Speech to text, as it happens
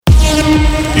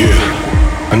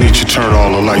turn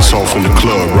all the lights off in the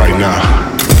club right now.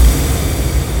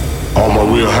 All my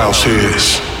real house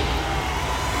heads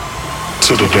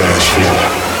to the dance floor.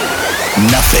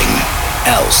 Nothing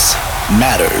else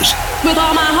matters. With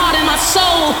all my heart and my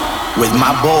soul. With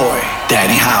my boy,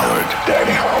 Danny Howard.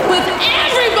 With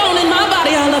every bone in my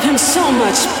body, I love him so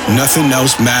much. Nothing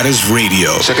Else Matters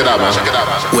Radio. Check it out, man.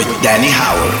 With Danny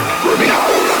Howard.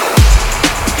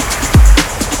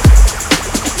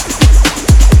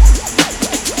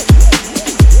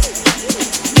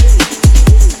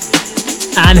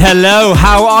 And hello,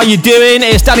 how are you doing?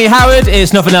 It's Danny Howard,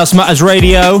 it's Nothing Else Matters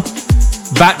Radio.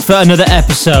 Back for another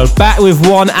episode, back with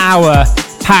 1 hour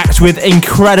packed with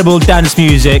incredible dance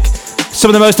music. Some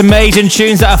of the most amazing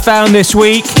tunes that I found this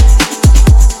week.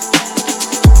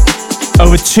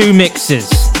 Over 2 mixes,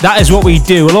 that is what we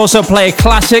do. We'll also play a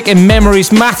classic in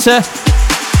Memories Matter.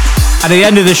 At the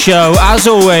end of the show, as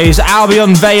always, I'll be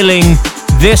unveiling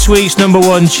this week's number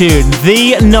 1 tune,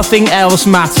 The Nothing Else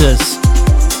Matters.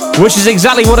 Which is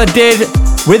exactly what I did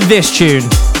with this tune.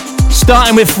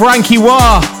 Starting with Frankie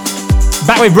Wah,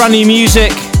 back with brand new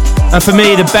music, and for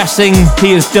me the best thing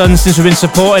he has done since we've been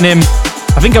supporting him,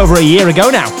 I think over a year ago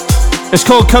now. It's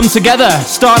called Come Together,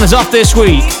 starting us off this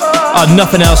week on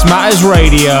Nothing Else Matters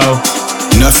Radio.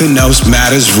 Nothing Else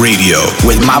Matters Radio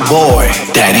with my boy,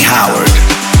 Danny Howard.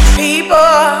 People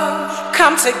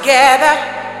come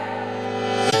together.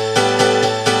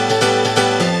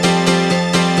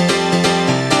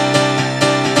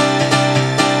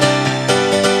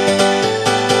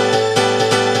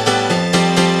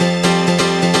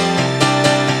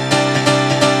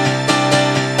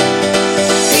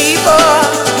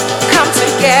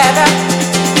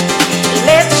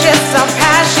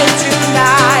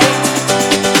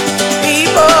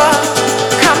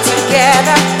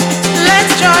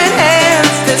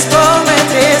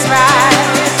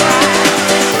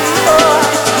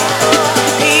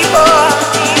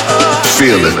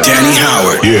 Feel it. Danny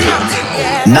Howard.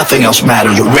 Yeah. Nothing Else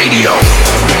Matters Radio.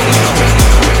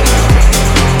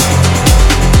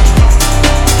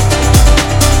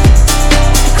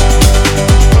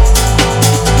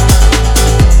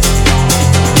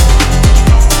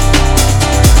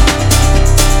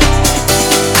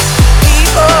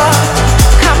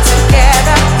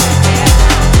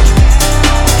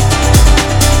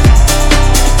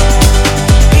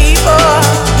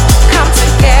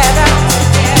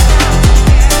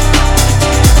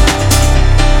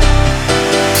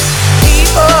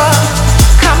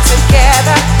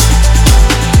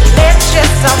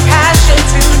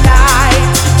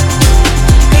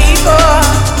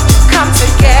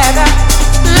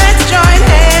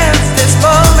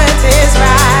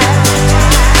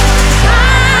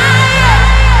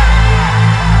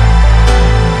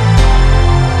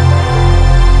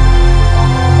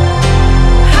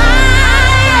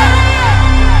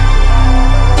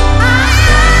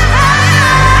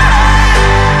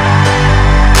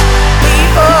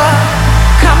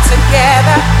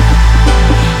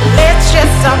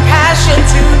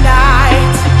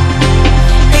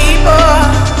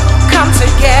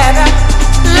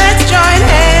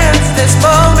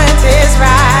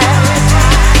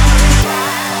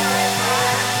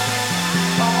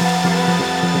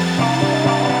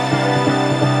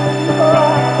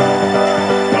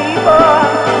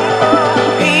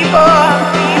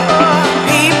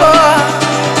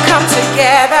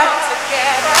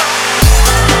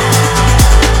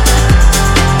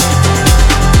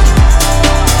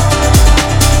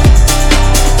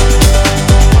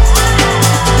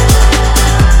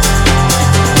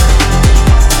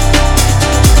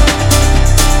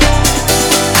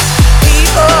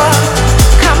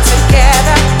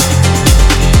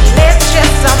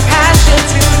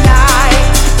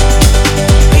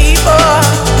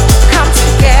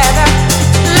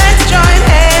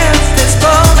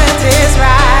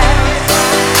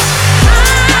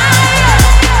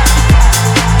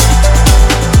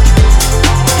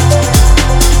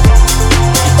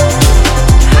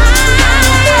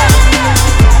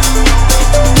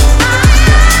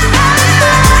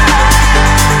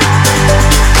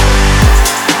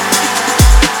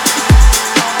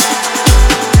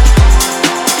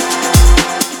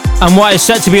 And what is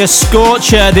set to be a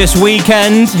scorcher this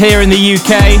weekend here in the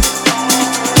UK.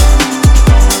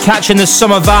 Catching the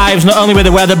summer vibes, not only with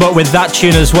the weather, but with that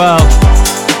tune as well.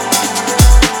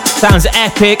 Sounds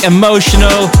epic,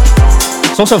 emotional.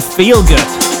 It's also feel good.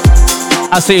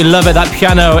 Absolutely love it. That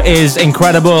piano is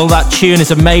incredible. That tune is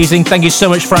amazing. Thank you so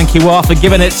much, Frankie Wah, for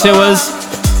giving it to us.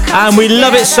 And we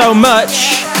love it so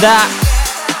much that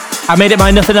I made it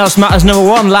my Nothing Else Matters number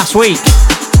 1 last week,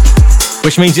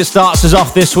 which means it starts us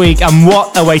off this week, and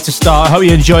what a way to start. I hope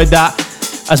you enjoyed that.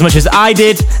 as much as I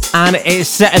did, and it's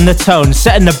setting the tone,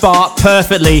 setting the bar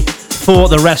perfectly for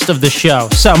the rest of the show.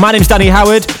 So my name's Danny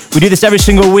Howard. We do this every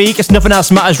single week. It's Nothing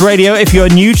Else Matters Radio. If you're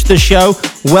new to the show,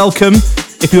 welcome.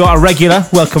 If you are a regular,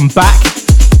 welcome back.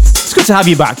 It's good to have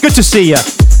you back. Good to see you.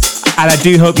 And I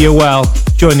do hope you're well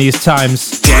during these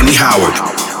times. Danny Howard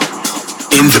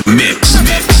in the mix.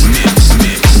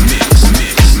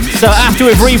 So after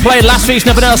we've replayed last week's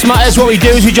Nothing Else Matters, what we do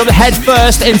is we jump head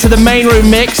first into the main room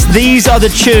mix. These are the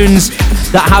tunes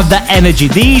that have the energy.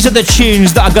 These are the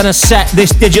tunes that are going to set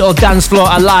this digital dance floor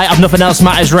alight of Nothing Else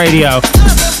Matters Radio.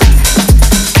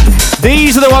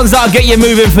 These are the ones that'll get you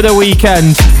moving for the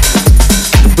weekend.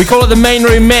 We call it the main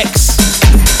room mix.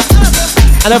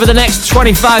 And over the next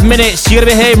 25 minutes, you're going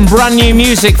to be hearing brand new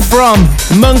music from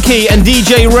Monkey and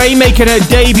DJ Ray making her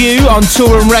debut on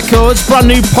Toolroom Records. Brand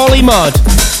new Polymod.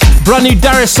 Brand new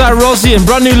Darius Syrossian,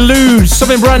 brand new Lude,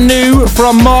 something brand new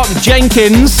from Mark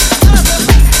Jenkins.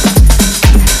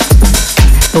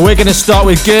 But we're going to start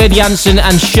with Gerd Jansen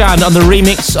and Shan on the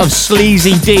remix of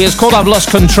Sleazy D. It's called I've Lost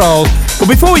Control. But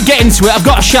before we get into it, I've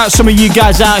got to shout some of you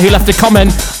guys out who left a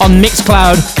comment on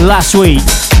Mixcloud last week.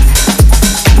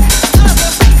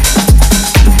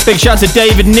 Big shout to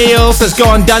David Neal. Says, go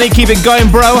on, Danny, keep it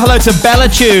going, bro. Hello to Bella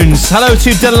Tunes. Hello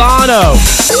to Delano.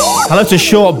 Hello to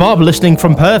Short Bob, listening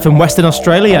from Perth in Western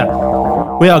Australia.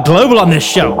 We are global on this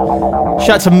show. Shout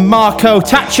out to Marco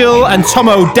Tatchell and Tom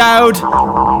O'Dowd.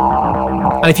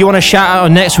 And if you want to shout out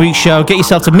on next week's show, get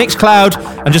yourself to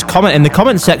Mixcloud and just comment in the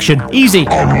comment section. Easy.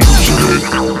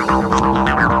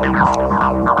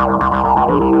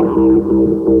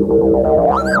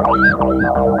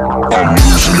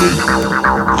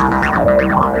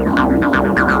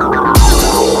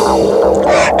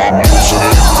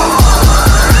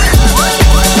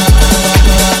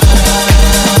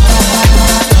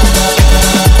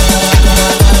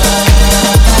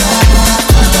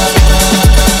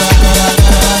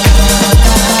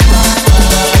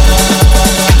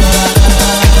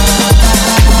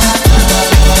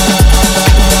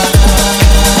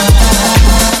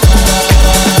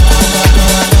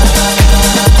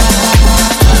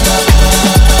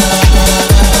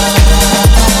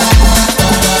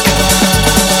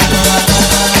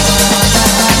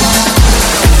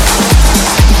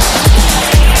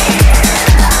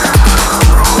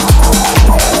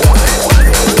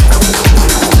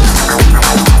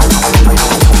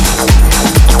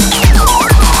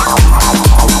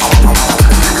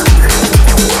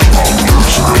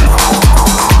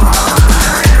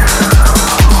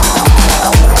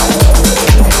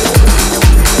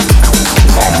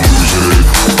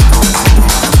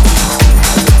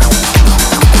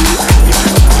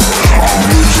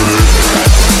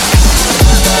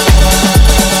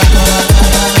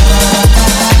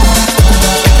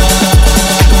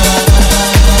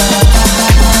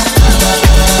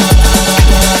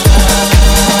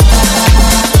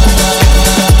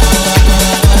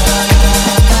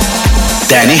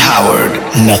 Danny Howard,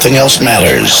 Nothing Else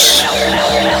Matters.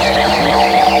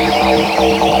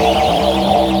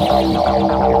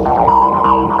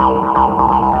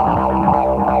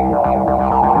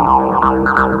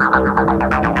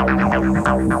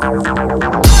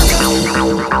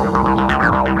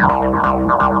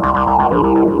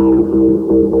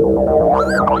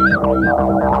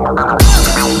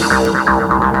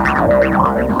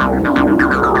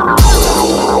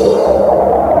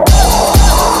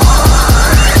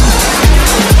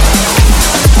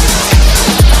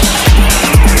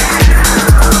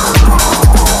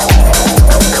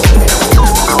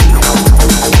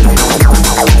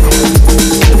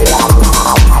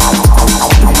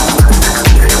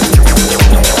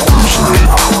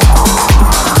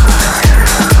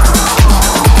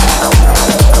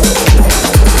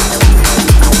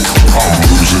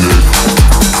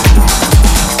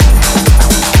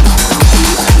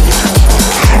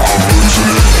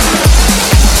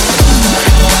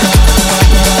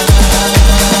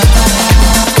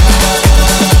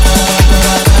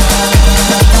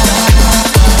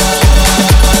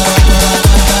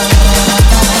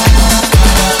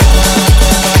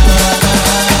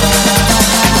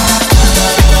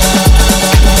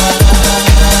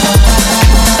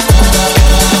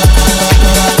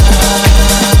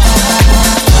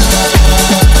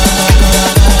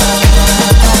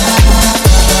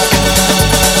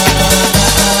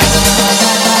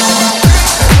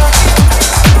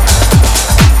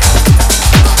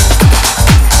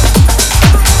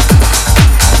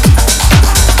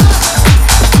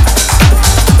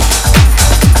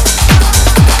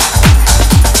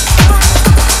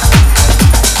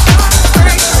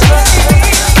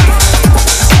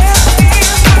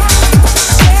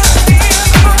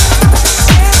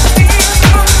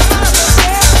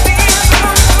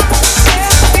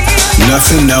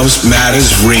 Nothing Else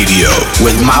Matters Radio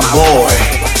with my boy,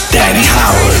 Danny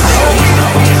Howard.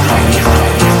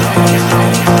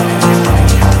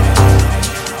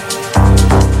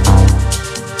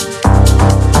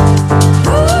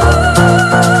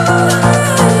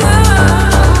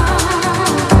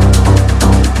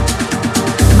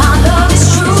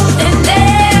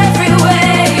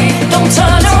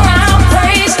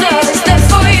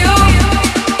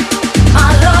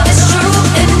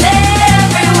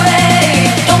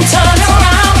 Turn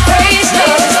around, praise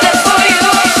God, it's there for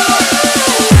you.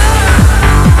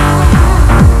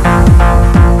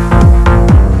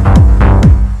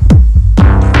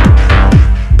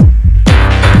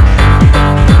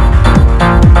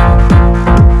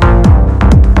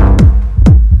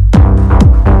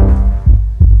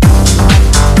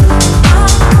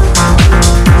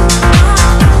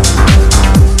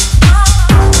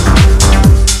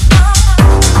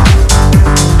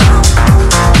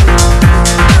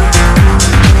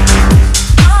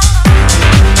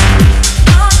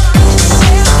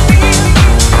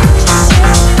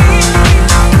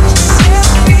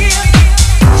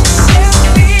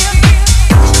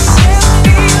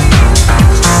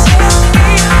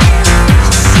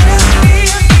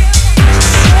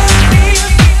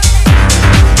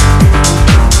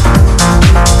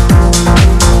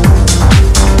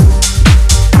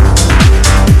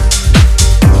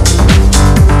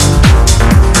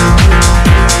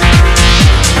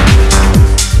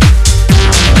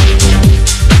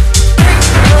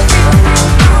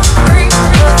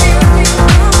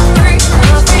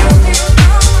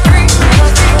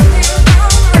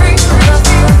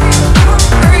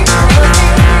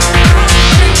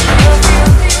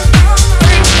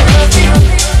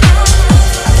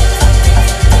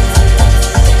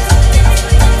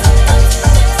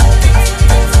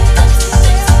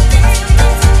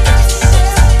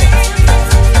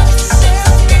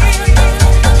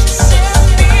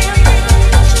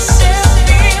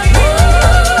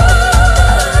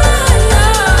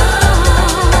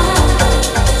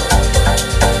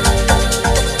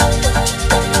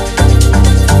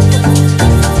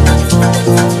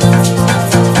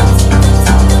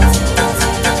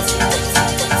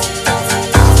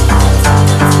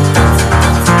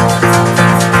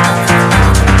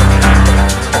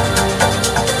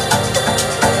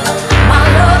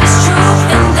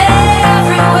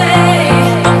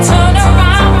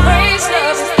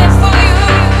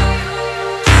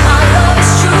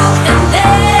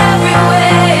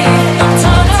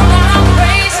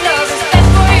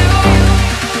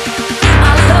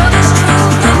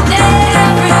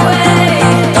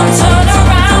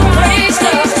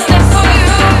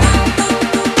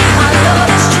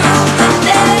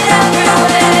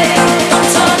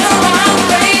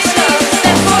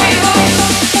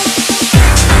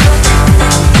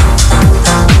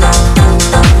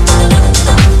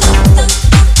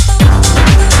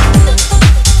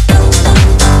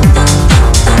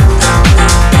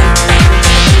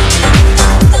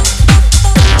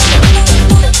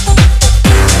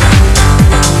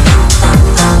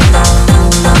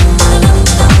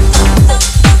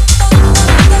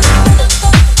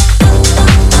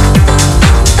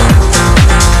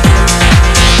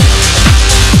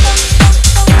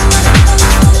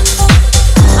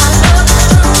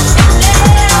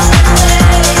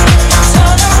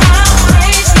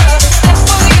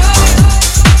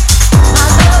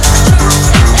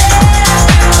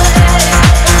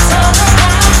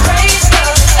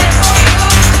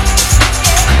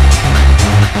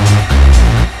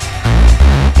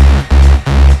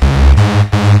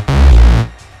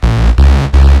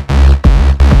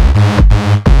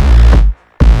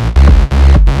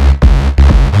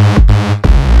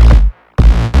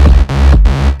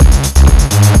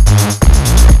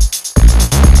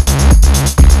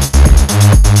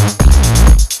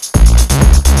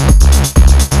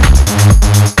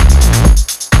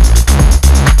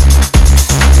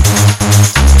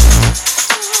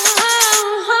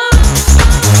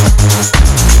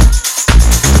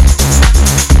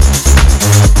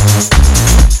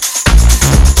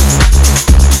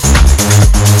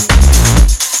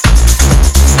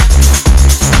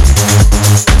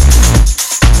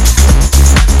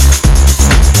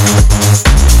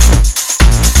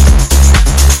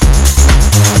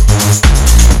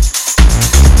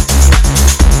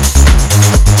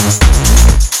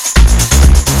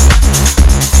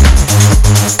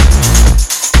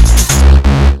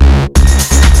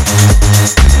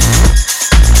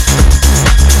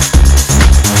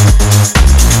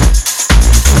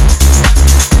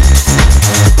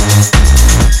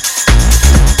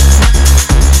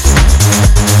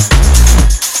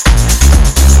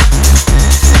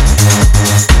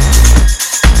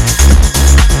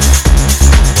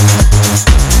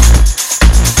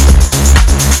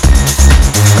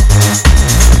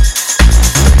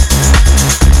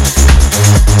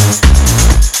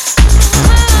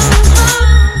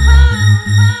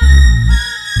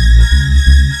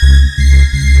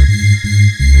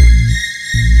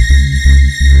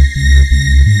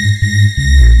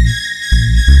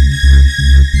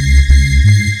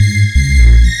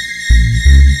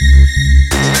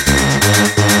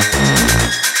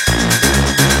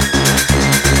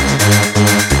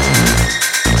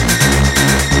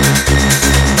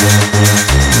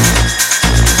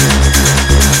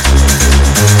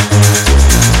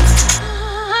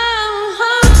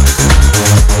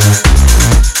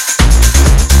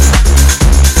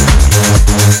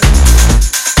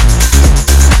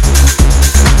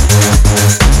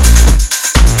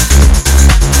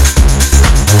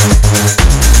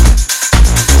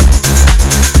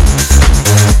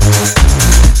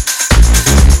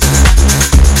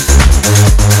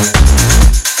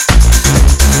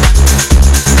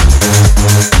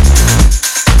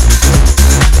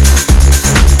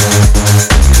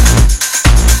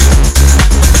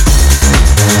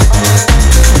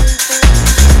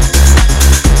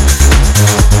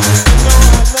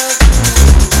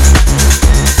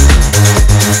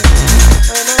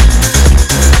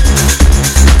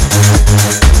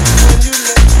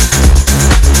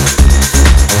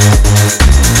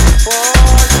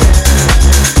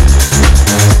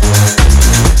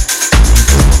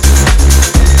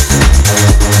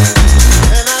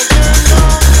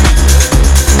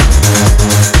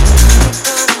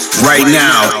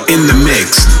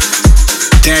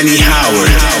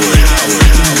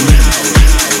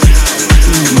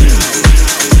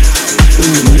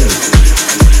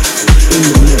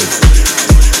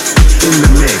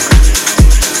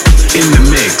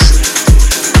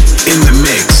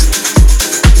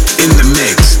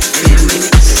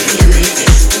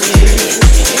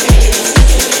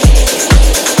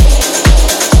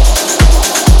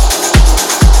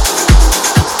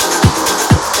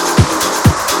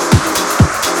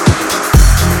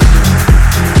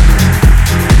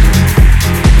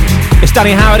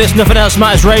 Danny Howard, it's Nothing Else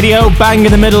Matters Radio, bang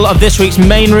in the middle of this week's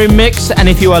main room mix. And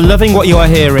if you are loving what you are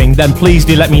hearing, then please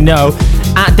do let me know.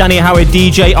 At Danny Howard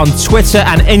DJ on Twitter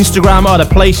and Instagram are the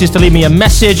places to leave me a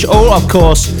message, or of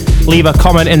course, leave a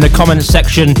comment in the comments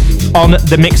section on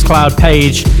the Mixcloud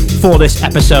page for this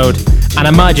episode. And I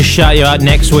might just shout you out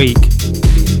next week.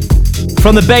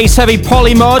 From the bass heavy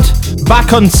Polymod,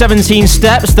 back on 17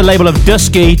 Steps, the label of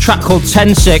Dusky, track called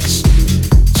 10-6.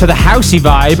 To the housey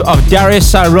vibe of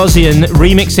Darius Syrossian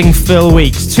remixing Phil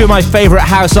Weeks. Two of my favourite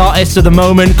house artists of the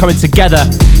moment coming together.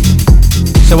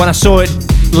 So when I saw it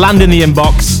land in the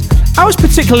inbox, I was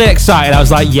particularly excited. I was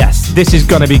like, yes, this is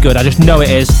gonna be good. I just know it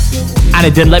is. And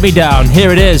it didn't let me down. Here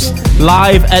it is,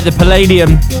 live at the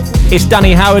Palladium. It's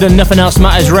Danny Howard and Nothing Else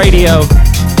Matters Radio.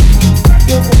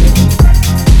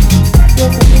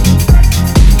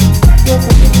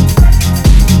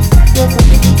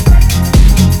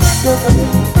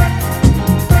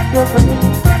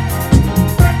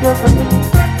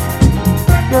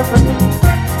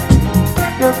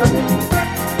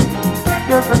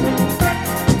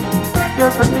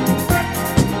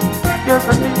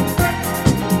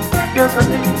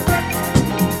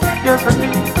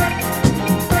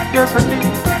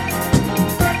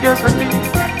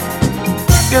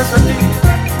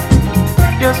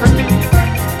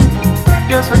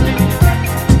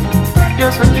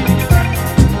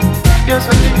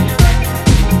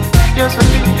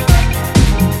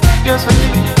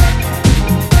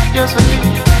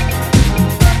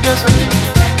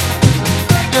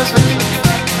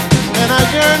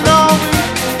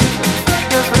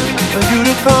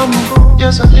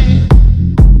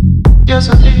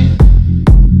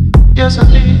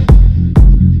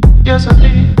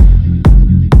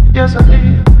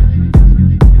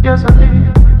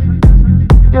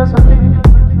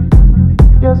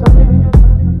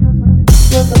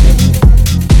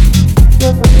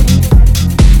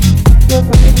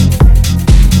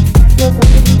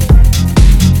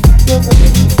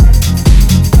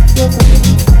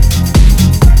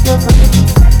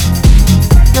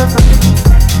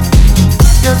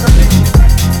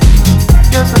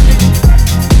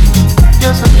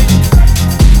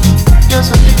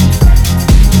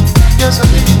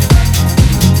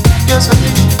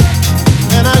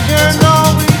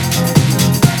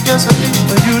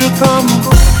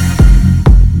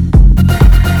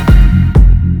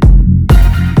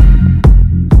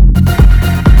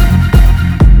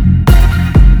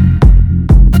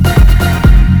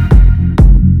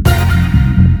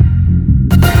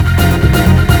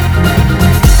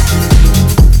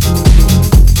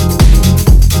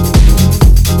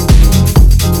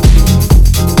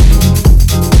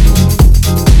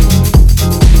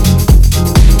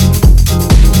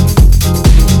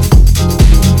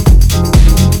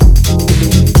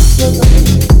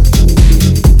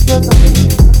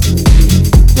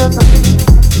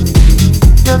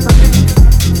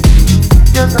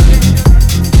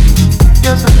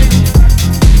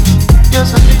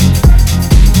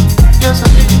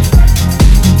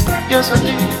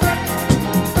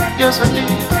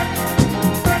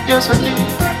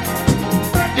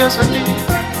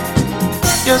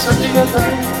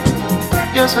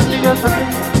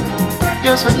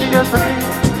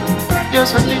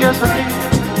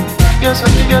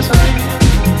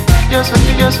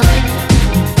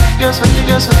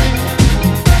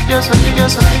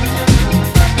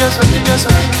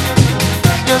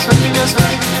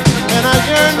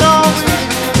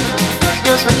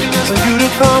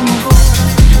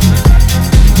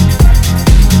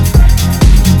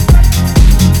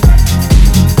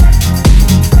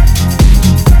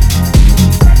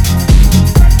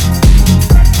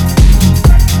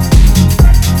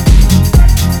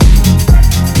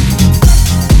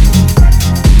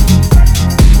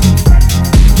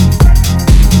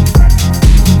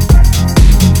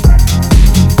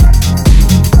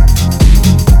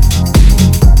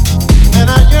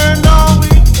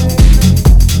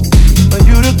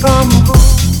 Come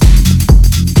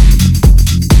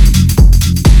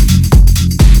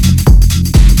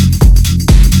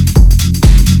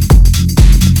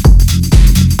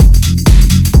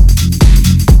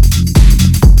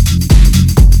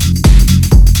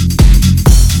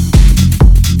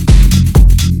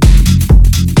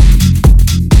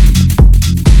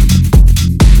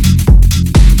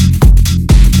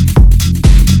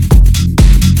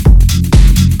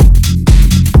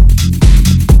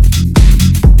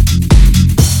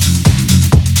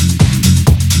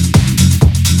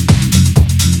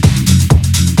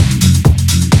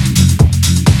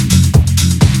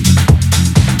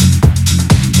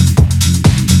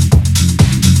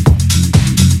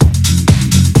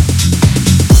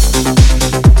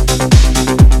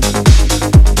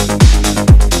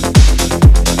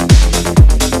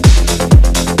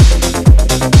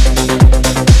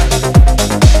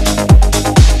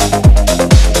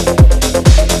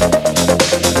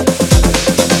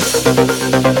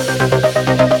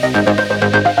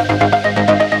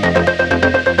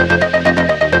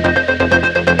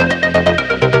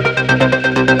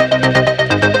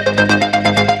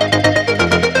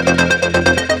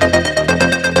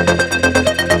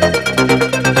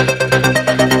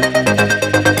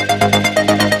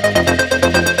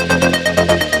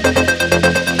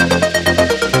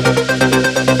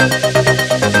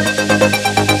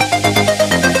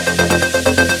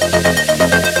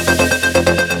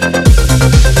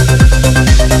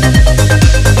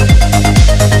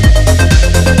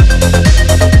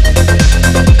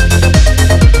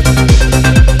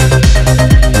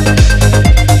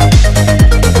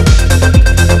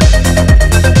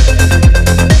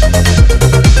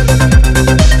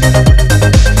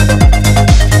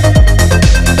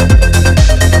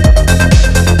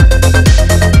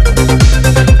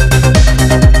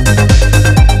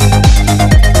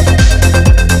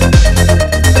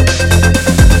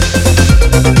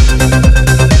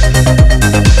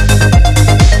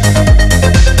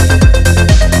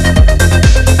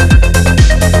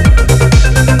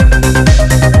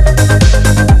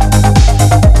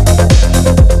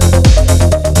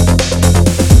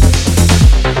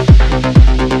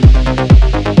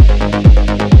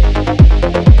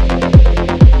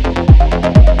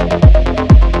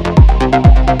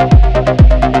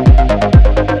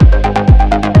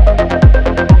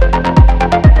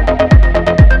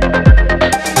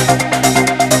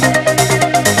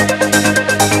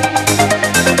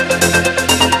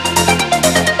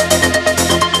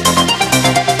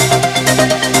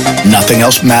Nothing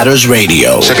Else Matters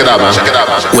Radio. Check it out,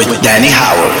 man. With Danny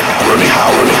Howard.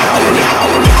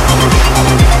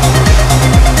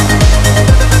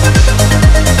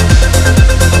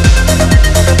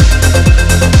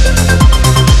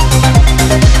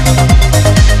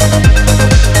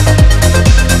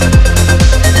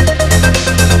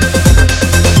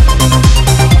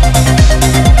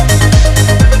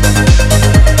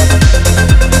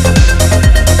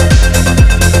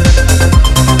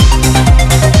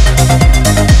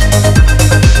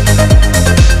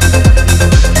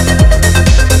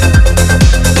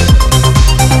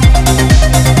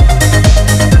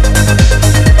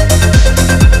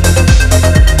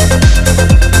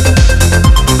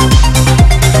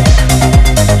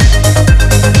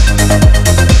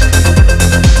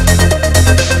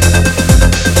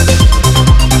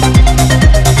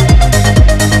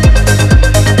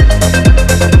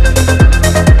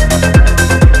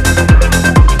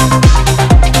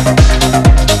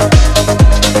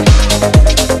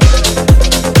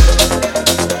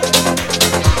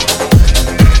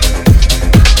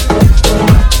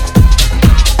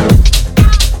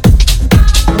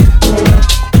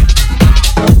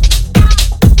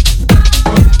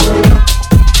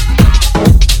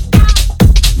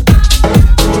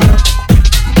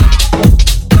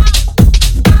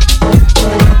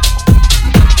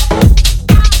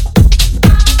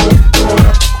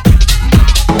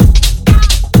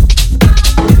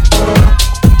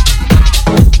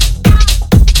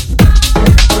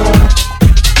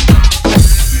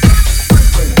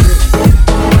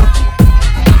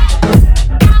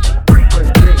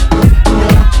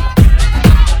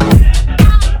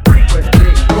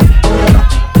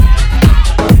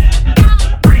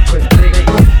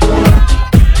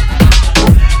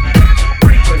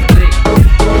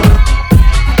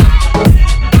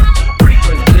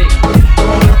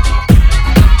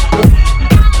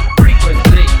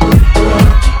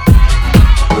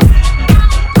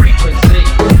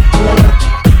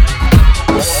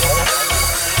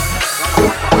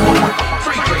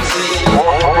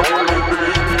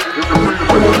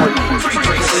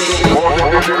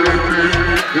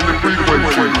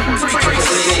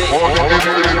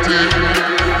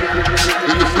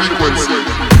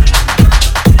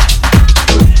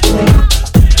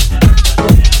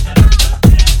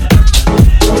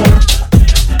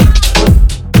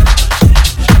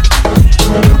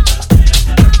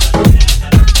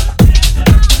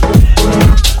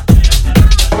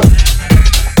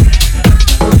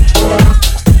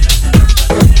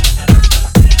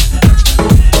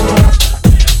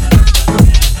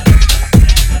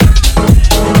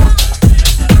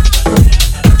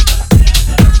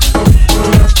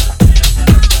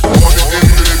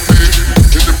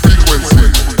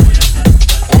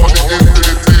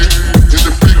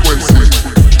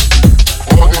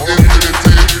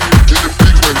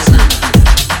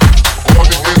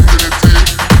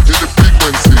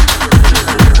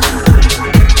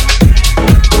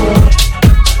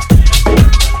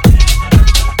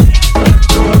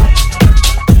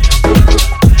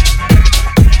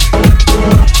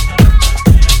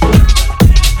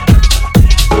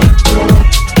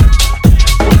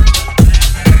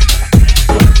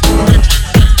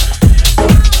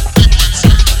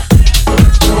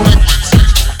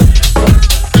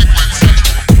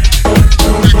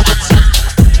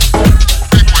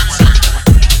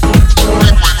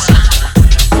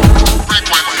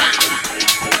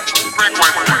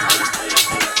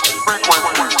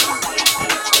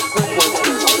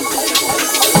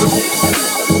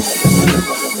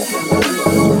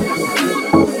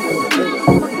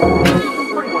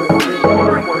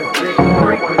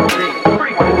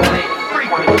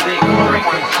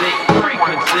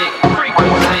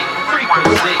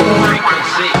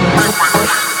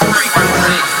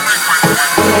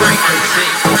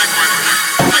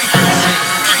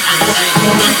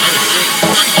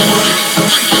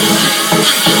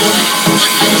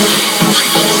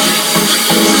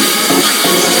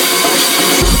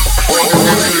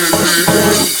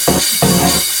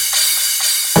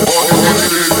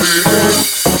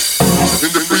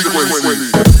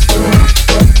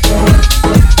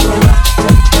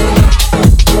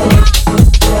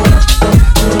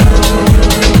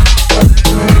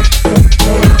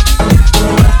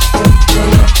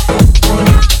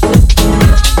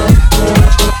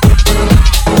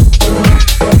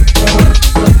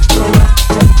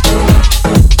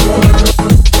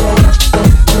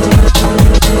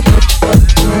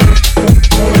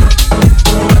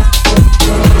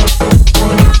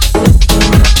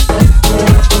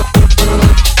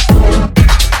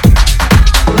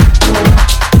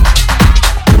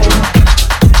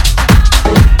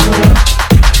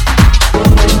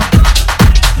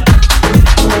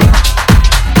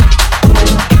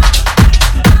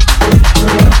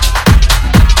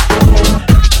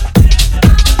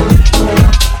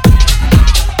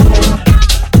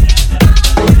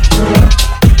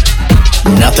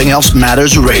 Nothing Else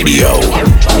Matters Radio.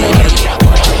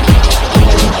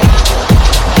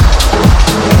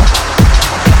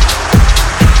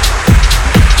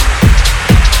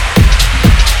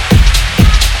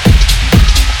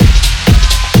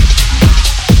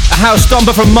 House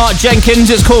stomper from Mark Jenkins.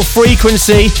 It's called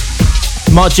Frequency.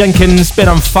 Mark Jenkins been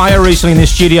on fire recently in the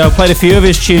studio, played a few of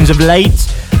his tunes of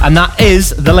late, and that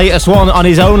is the latest one on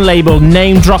his own label,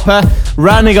 Name Dropper.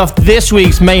 Rounding off this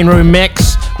week's main room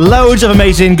mix, loads of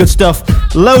amazing good stuff,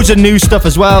 loads of new stuff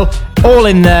as well, all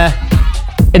in there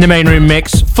in the main room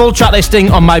mix. Full track listing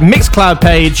on my Mixcloud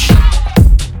page.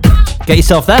 Get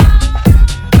yourself there.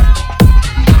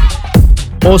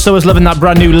 Also was loving that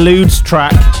brand new Ludes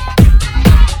track.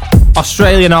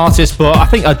 Australian artist, but I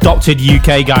think adopted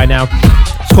UK guy now.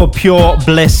 It's called Pure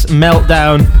Bliss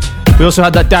Meltdown. We also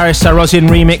had that Darius Sarosian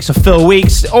remix of Phil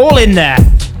Weeks, all in there.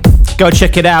 Go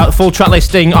check it out. Full track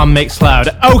listing on Mixcloud.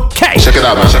 Okay. Check it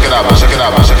out, man. Check it out, man. Check it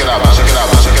out, man. Check it out, man. Check it out,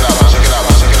 man. Check it out, man. Check it out,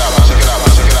 man. Check it out, man. Check it out, man. Check it out, man. Check it out, man. Check it out, man. Check it out, man. Check it out, man.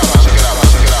 Check it out, man.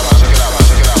 Check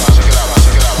it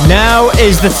out, man. Now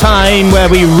is the time where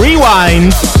we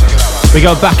rewind. We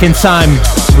go back in time,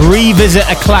 revisit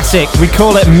a classic. We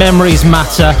call it Memories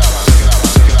Matter.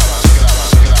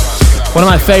 One of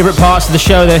my favourite parts of the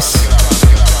show, this.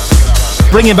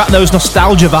 Bringing back those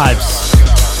nostalgia vibes.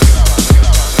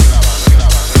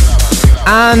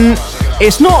 And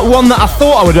it's not one that I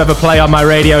thought I would ever play on my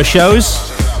radio shows.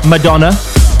 Madonna.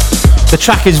 The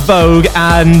track is Vogue,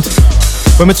 and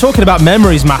when we're talking about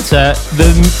Memories Matter,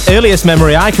 the earliest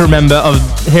memory I can remember of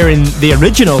hearing the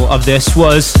original of this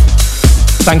was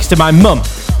thanks to my mum.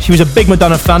 She was a big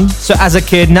Madonna fan, so as a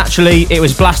kid, naturally, it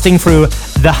was blasting through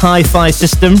the Hi-Fi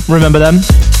system, remember them?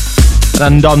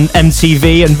 And on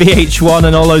MTV and VH1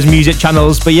 and all those music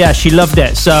channels, but yeah, she loved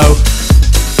it. So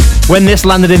when this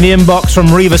landed in the inbox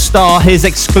from Reva Starr, his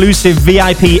exclusive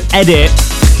VIP edit,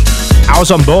 I was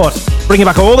on board, bringing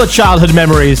back all the childhood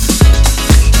memories.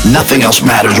 Nothing Else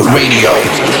Matters Radio.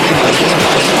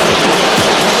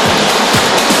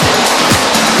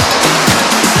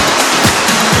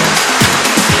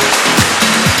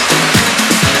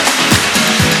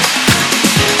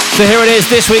 So here it is,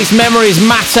 this week's Memories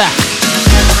Matter.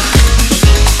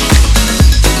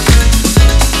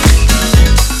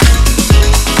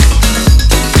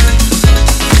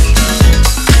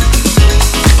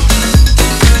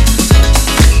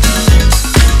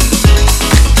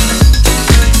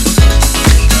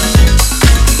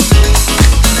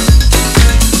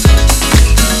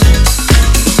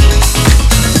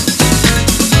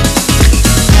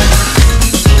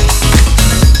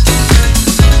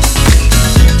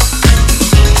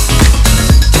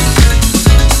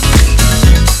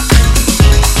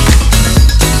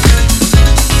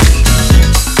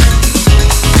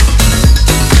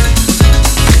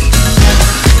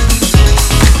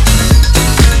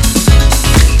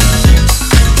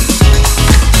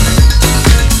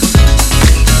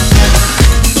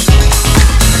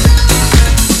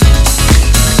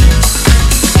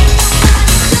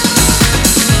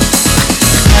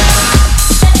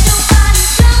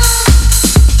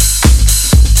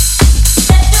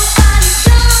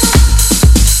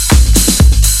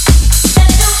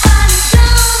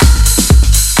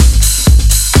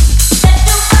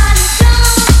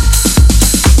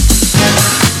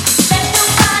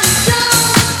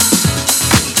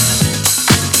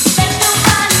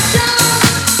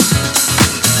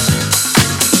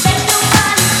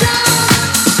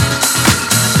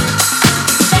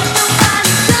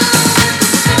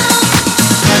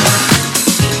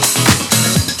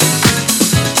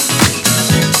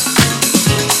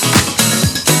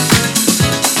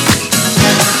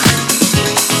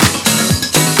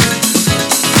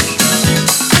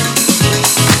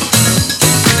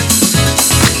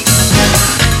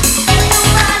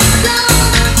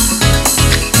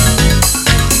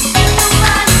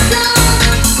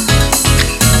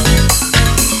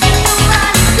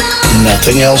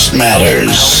 Nothing Else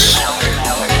Matters.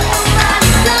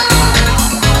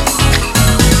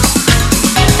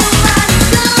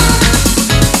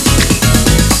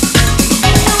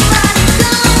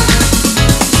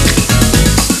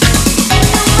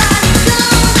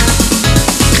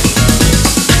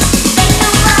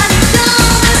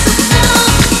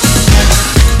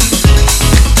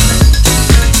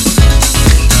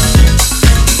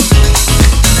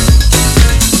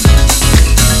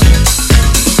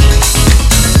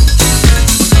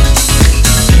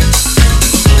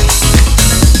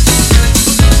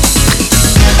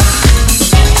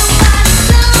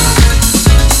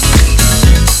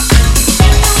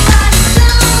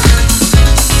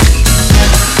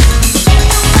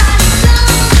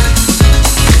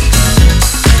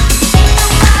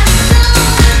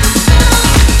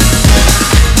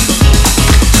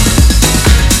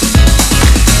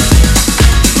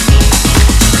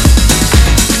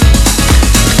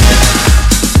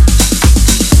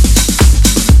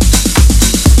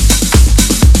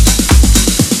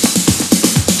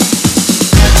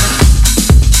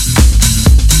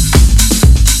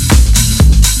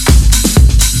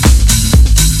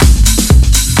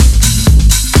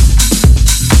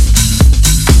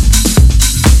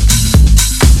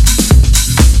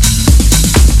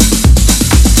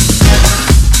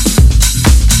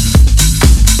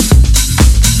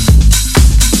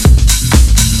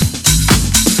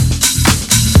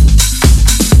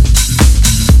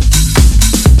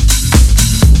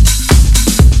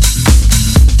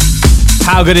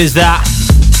 How good is that?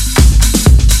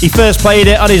 He first played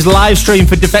it on his live stream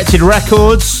for Defected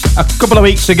Records a couple of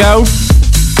weeks ago,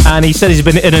 and he said he's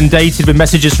been inundated with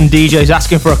messages from DJs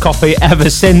asking for a copy ever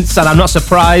since, and I'm not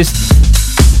surprised.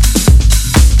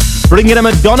 Bringing a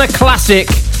Madonna classic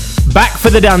back for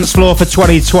the dance floor for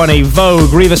 2020.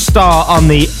 Vogue, Riva Starr on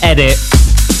the edit.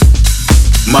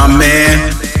 My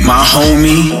man, my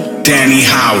homie, Danny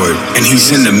Howard, and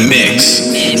he's in the mix.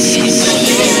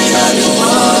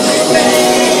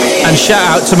 And shout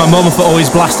out to my mum for always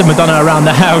blasting Madonna around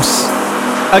the house.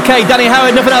 Okay, Danny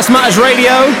Howard, Nothing Else Matters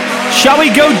Radio. Shall we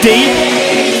go deep?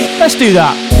 Let's do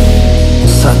that.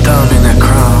 Sat down in a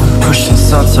crown, pushing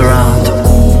suds around,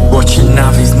 watching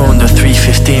Navis moan the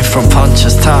 315 from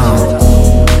Punchestown.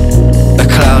 A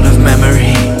cloud of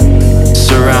memory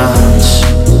surrounds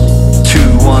two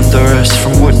wanderers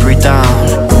from Woodbury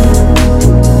Down.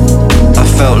 I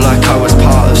felt like I was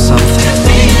part of something,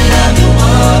 and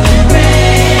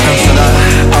for that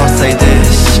I'll say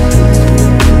this: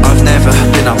 I've never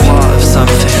been a part of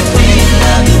something.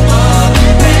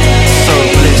 So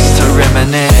bliss to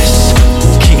reminisce.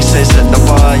 King says at the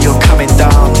bar, you're coming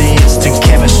down. The instant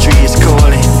chemistry is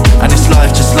calling, and it's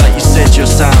life just like you said your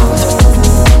sound.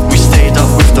 We stayed up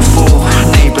with the four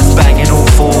neighbours banging all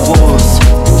four walls.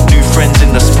 New friends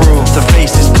in the sprawl, the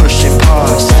faces pushing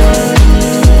past.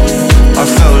 I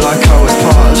felt like I was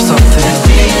part of something.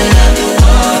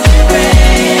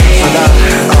 For that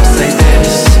I'll say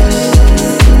this: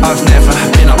 I've never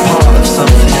been a part of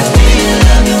something.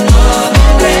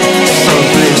 So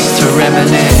bliss to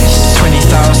reminisce.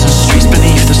 20,000 streets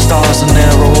beneath the stars and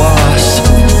there are us.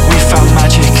 We found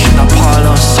magic in the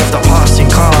pylons of the passing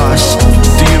cars.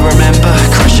 Do you remember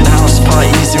crashing house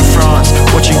parties in France,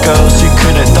 watching girls who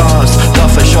couldn't dance,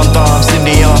 laugh at gendarmes in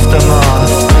the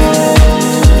aftermath?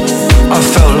 I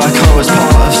felt like I was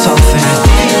part of something.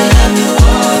 And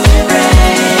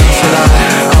for that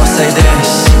I'll say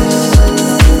this: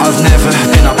 I've never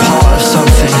been a part of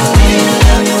something.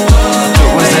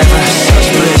 But was ever such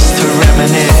bliss to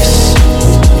reminisce.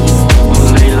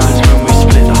 On ley lines when we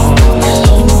split the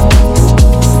hearts.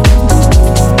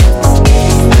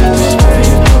 Let us spare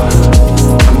you blood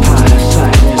and pat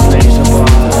aside his laser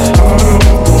bars.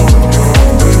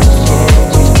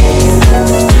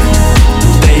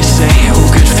 They say all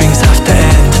good things have to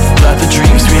end, like the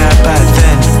dreams we had back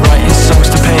then, writing songs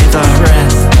to pay the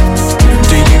rent.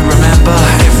 Do you remember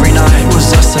every night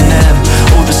was us and them?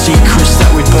 All the secrets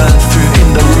that we burned through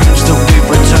in the rooms that we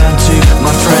returned to,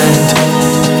 my friend.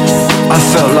 I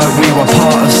felt like we were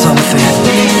part of something.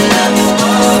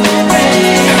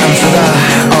 And for that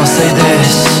I'll say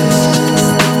this: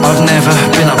 I've never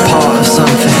been a part of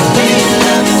something.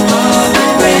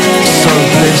 So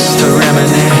bliss to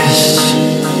reminisce.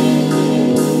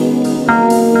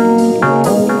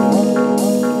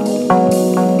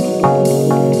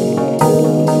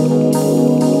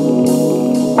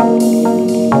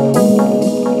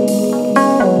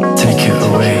 Take it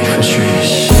away,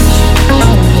 Patrice.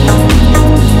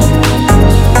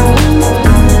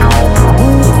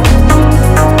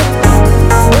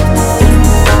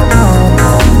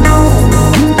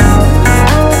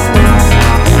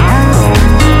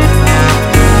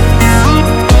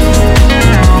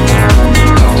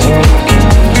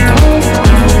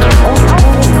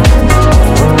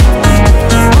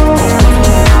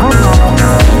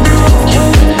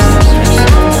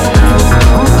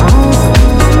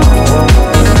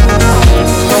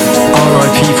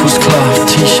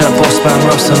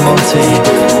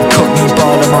 Cockney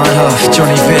Bar of my love,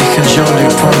 Johnny Vick and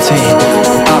Jean-Luc Ponty.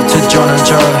 Out to John and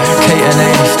Joe, Kate and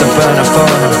Ave, the burner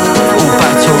phone. All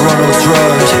back to Ronald's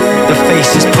Road, the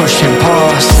faces pushing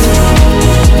past.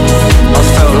 I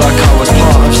felt like I was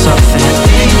part of something.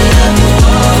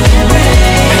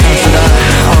 And for that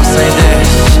I'll say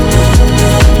this: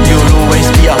 you'll always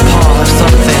be a part of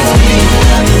something.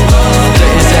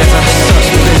 There is ever such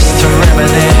bliss to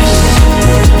reminisce.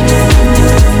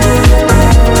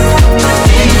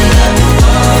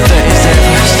 There is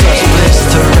ever such bliss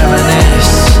to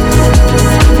reminisce.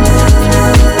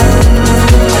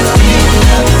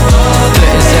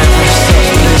 There is ever such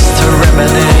bliss to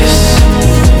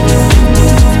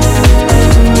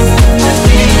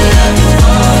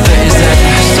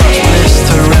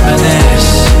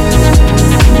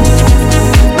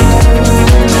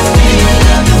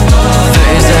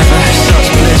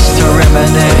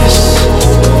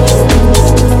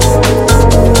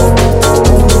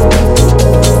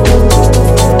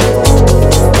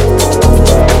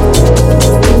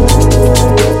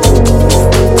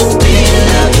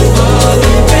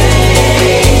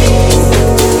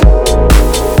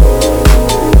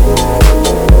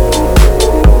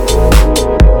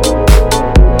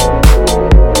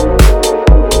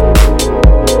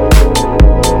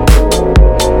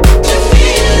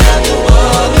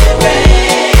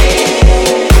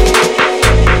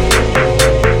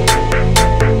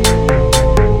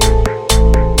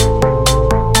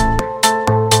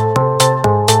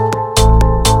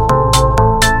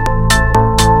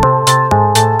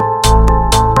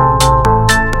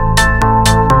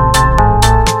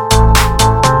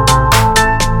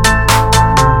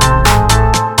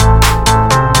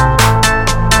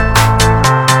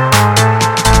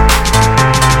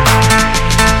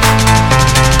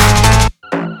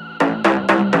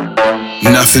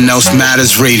Nothing Else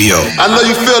Matters Radio. I know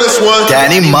you feel this one.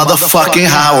 Danny motherfucking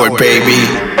Howard,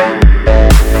 baby.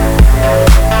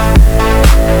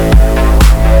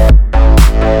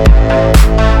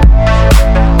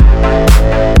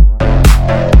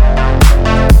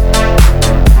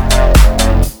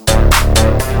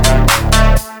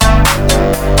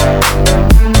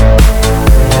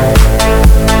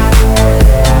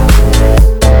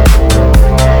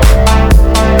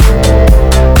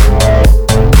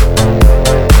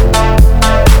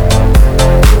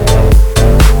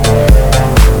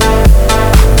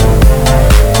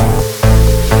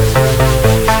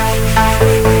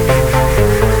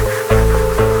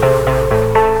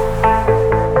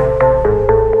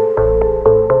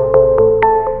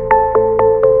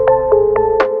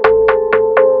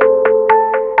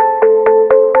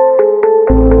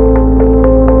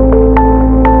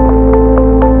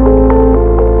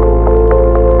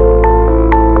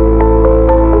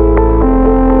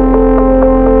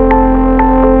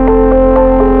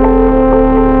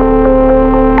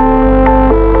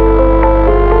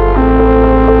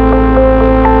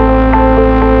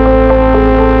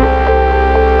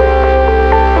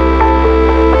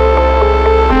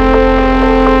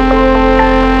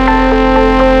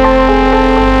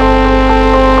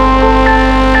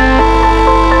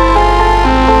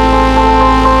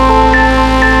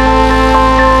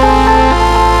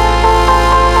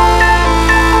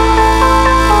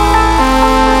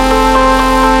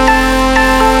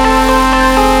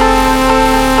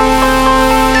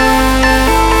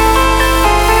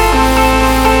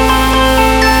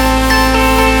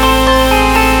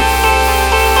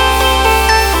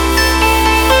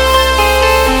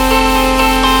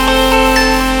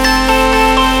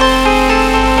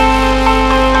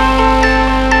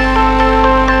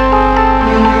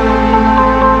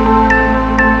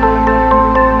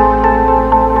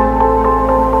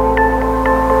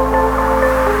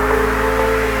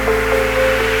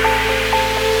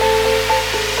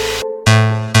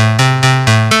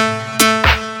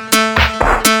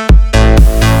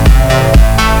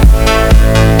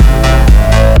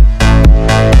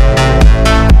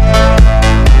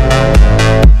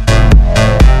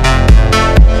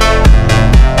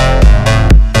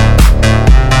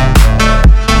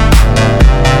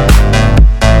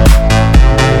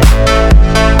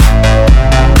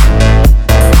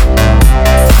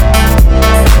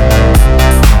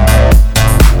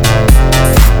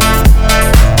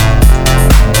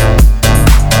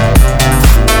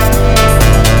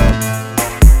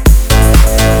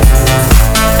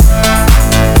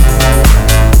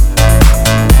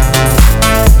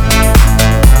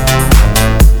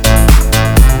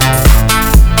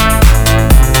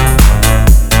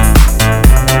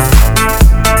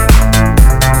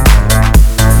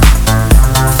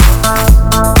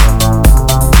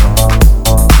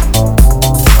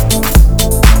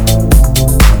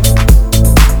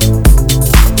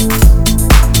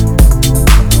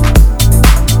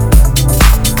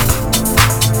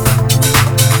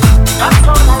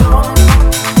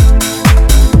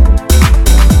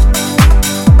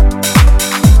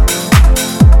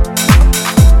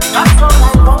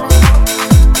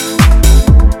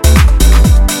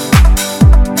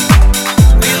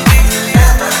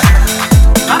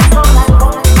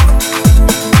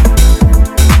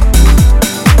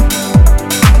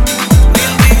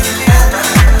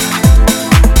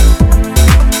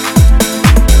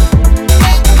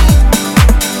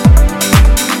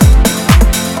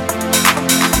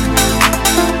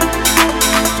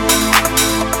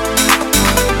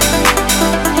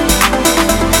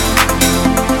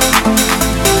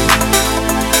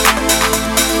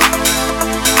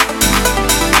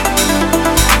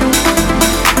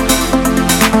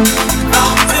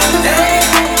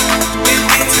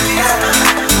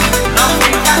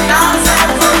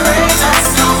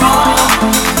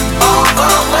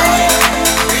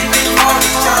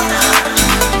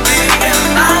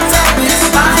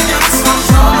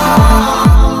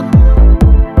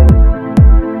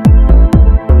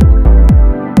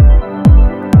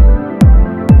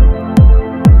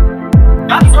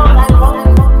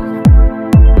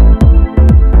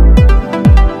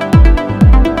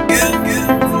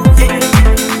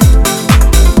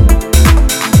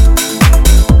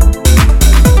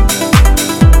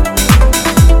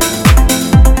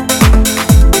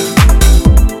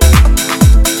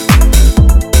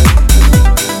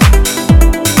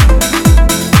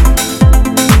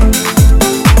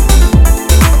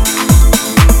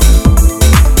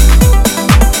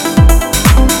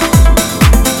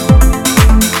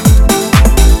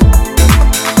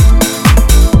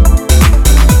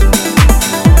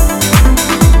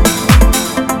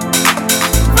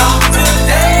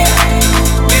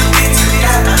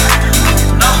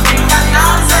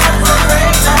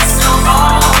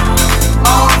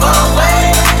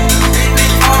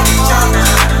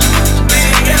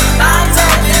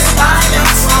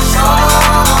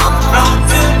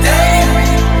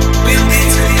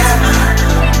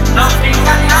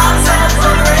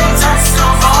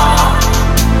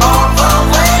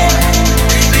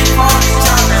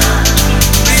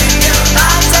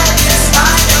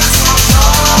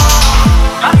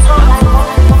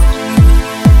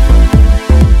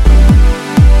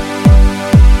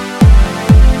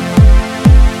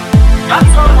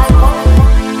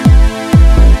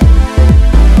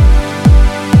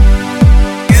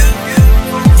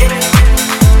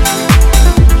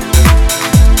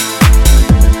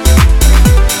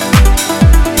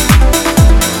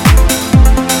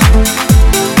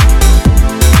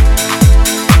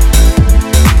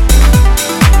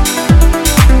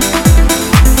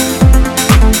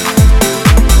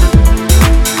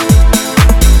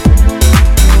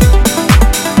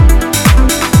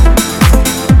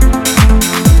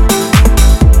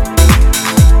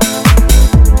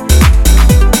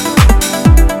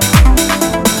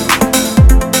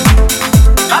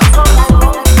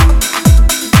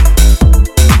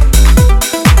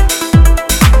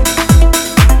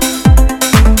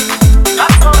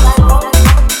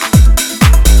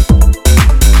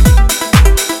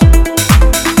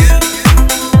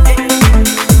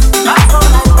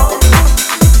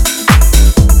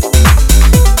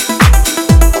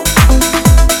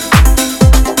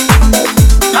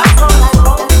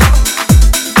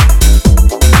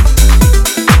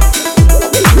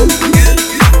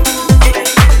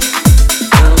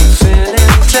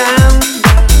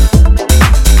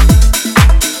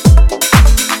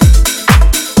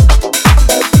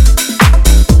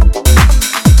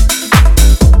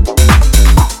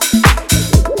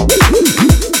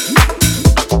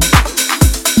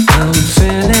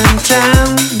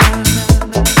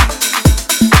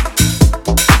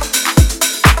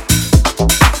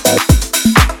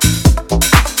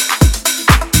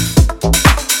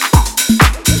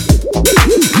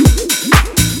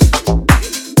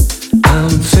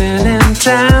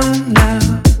 down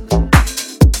now.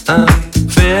 I'm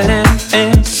feeling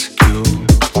insecure.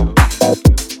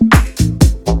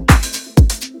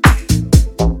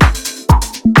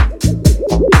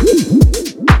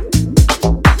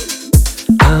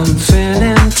 I'm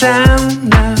feeling down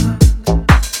now.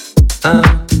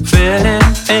 I'm feeling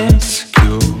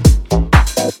insecure.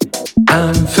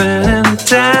 I'm feeling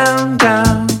down,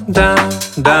 down, down,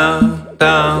 down,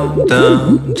 down,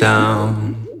 down,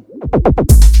 down.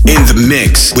 In the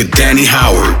mix with Danny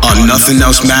Howard on Nothing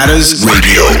Else Matters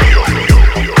Radio.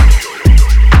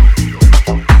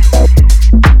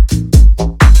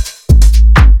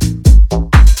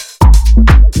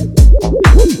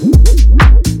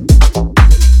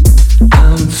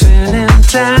 I'm feeling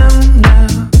down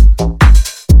now.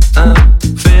 I'm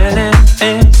feeling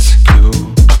insecure.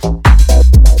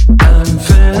 I'm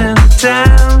feeling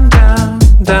down, down,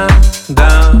 down,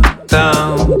 down,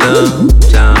 down, down,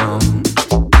 down.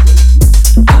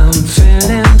 I'm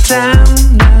feeling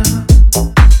down now.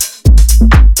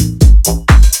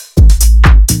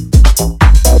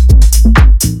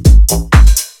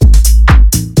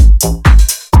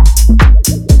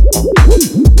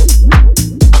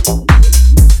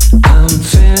 I'm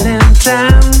feeling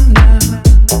down now.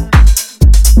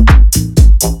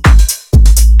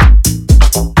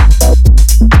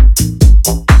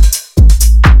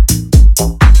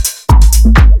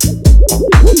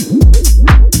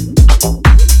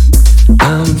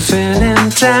 I'm feeling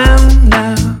down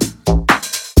now.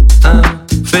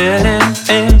 I'm feeling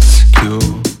insecure.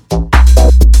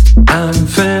 I'm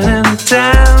feeling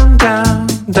down, down,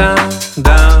 down,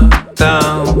 down,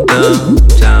 down, down,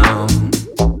 down.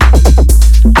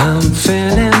 I'm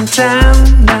feeling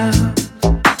down now.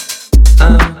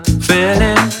 I'm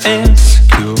feeling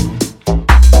insecure.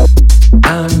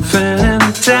 I'm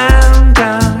feeling down,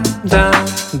 down, down,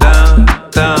 down,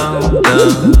 down, down,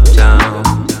 down.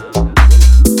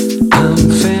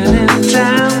 I'm feeling down now.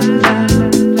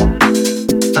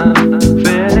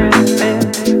 I'm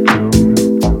feeling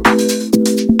insecure.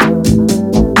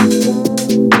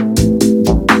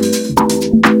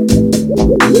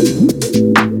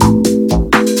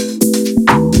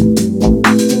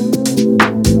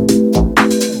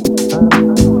 I'm feeling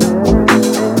down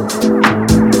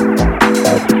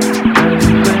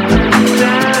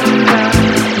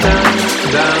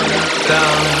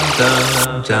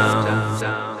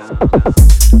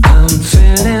now. I'm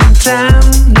feeling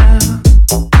insecure.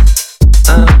 I'm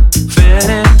feeling down, down, down, down, down, down, down. I'm feeling down now. I'm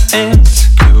feeling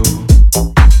insecure.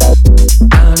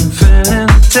 I'm feeling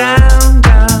down,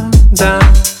 down, down,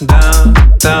 down,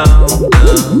 down,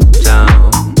 down, down.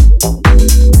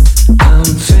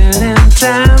 I'm feeling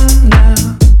down now.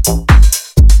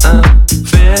 I'm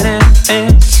feeling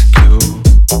insecure.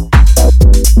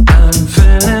 I'm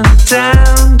feeling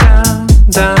down, down,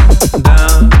 down,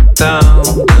 down, down,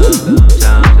 down, down.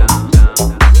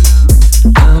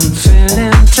 I'm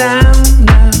feeling down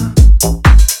now.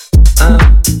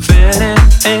 I'm feeling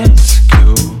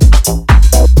insecure.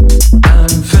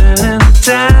 I'm feeling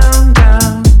down,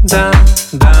 down, down,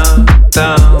 down,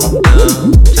 down,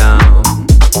 down, down.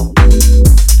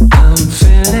 I'm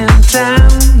feeling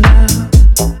down now.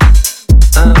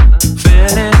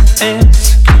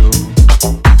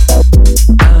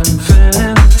 I'm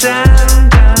feeling down,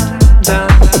 down,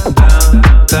 down, down,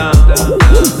 down,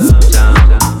 down,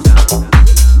 down.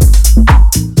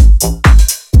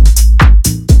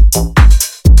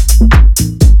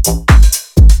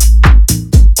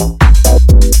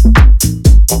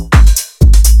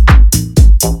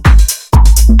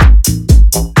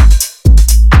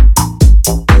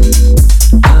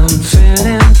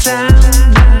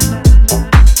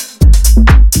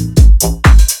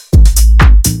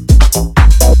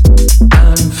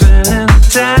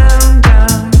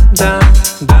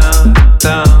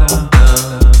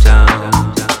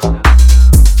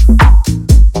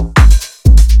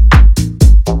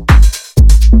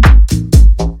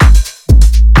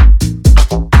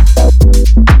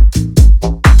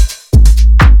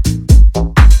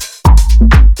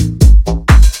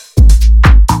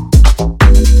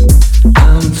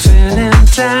 I'm feeling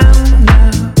down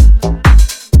now.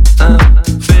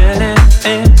 I'm feeling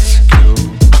insecure.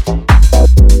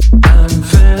 I'm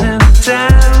feeling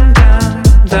down,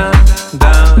 down, down,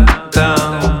 down,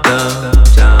 down, down,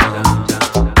 down.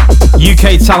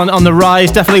 UK talent on the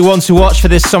rise, definitely one to watch for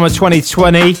this summer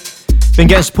 2020. Been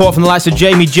getting support from the likes of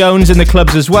Jamie Jones in the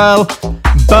clubs as well.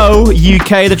 Bo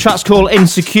UK, the track's called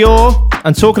Insecure.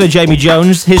 And talking to Jamie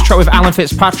Jones, his track with Alan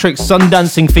Fitzpatrick,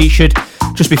 Sundancing, featured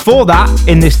just before that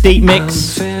in this deep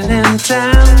mix. I'm feeling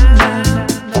down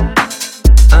now.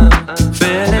 I'm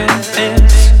feeling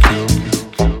insecure.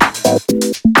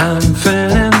 I'm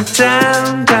feeling down.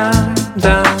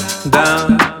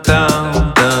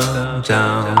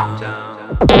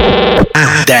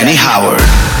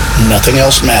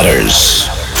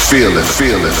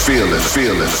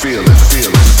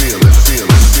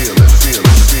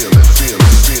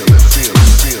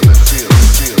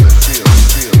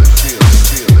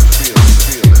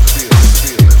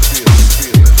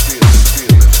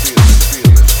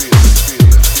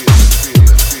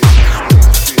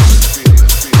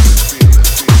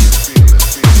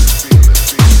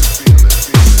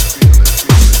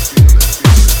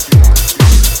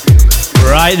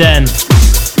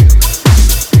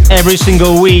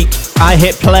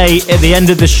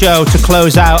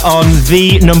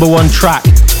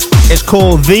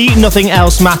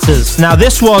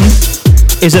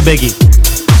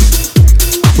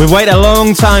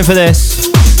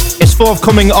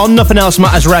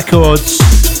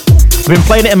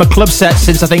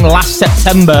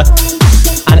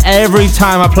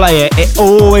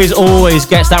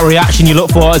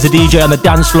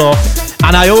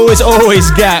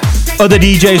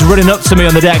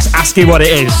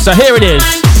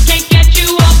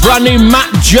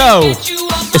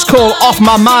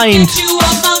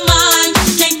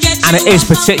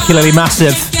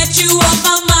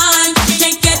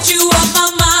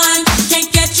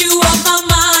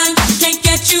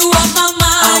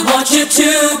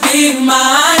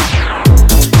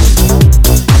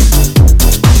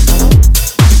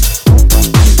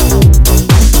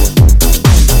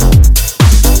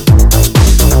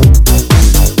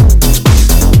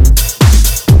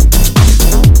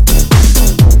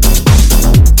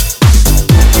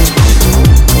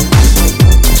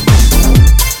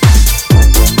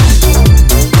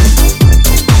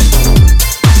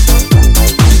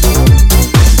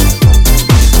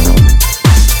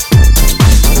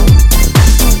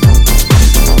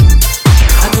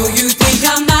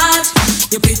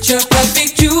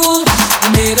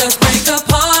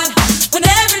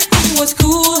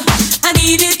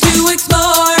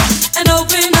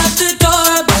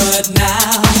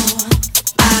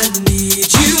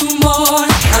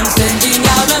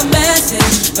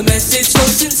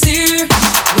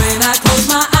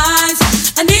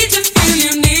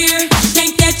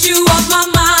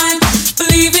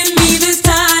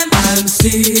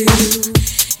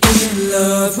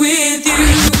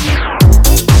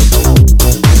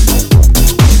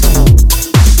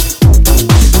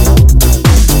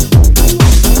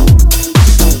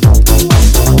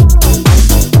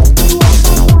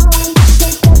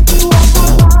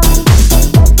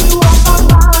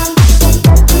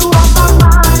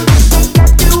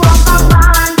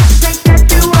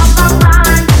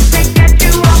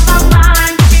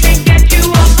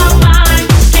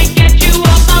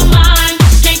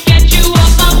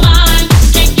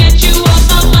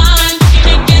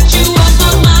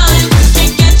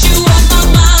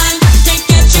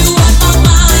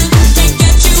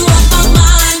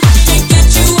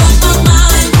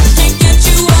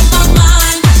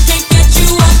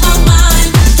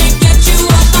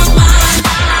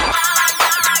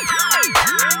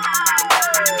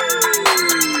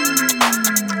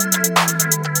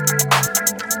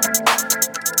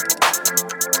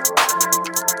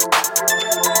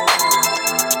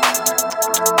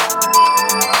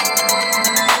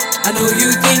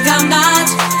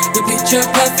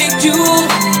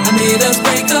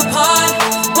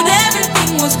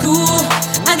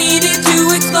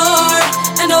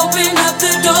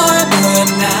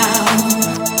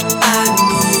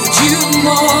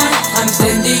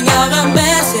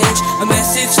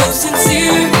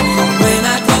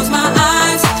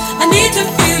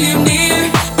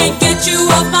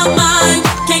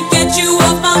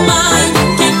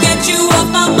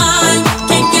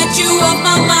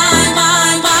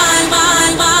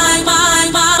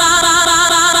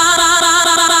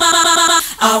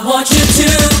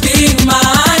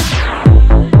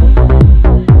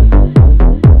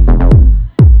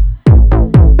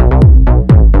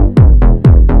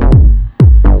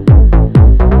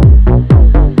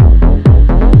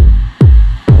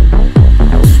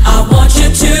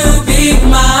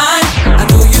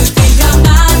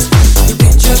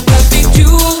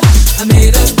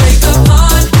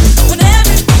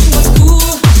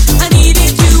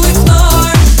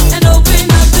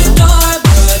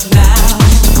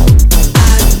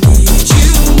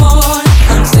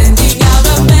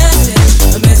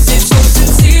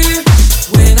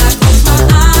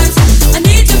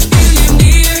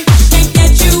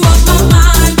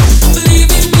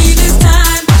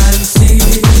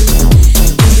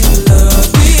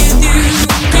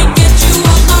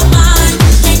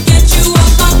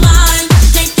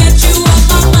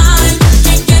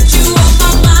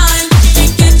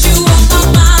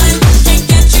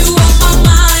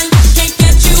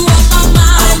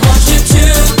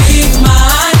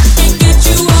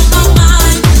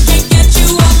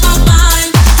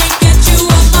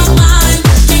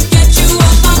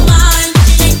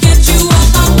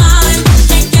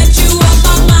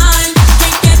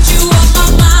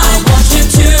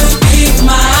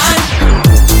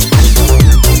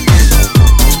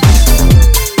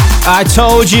 I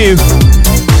told you.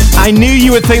 I knew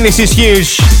you would think this is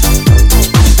huge.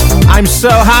 I'm so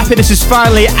happy this is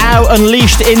finally out,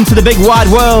 unleashed into the big wide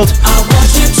world. I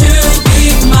want you to be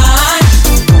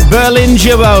mine. Berlin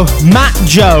duo, Matt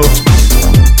Joe,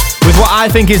 with what I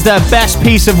think is their best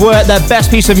piece of work, their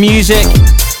best piece of music.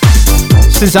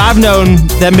 Since I've known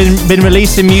them been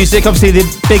releasing music, obviously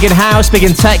they're big in house, big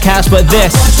in tech house, but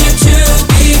this,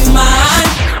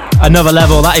 another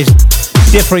level. That is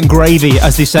different gravy,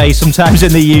 as they say sometimes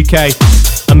in the UK.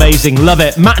 Amazing, love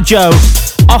it. Matt Joe,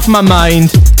 Off My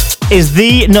Mind, is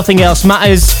the Nothing Else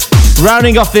Matters.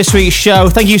 Rounding off this week's show.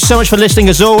 Thank you so much for listening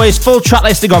as always. Full track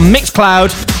listing on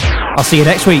Mixcloud. I'll see you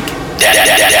next week.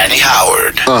 Danny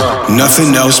Howard.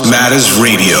 Nothing Else Matters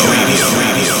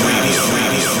Radio.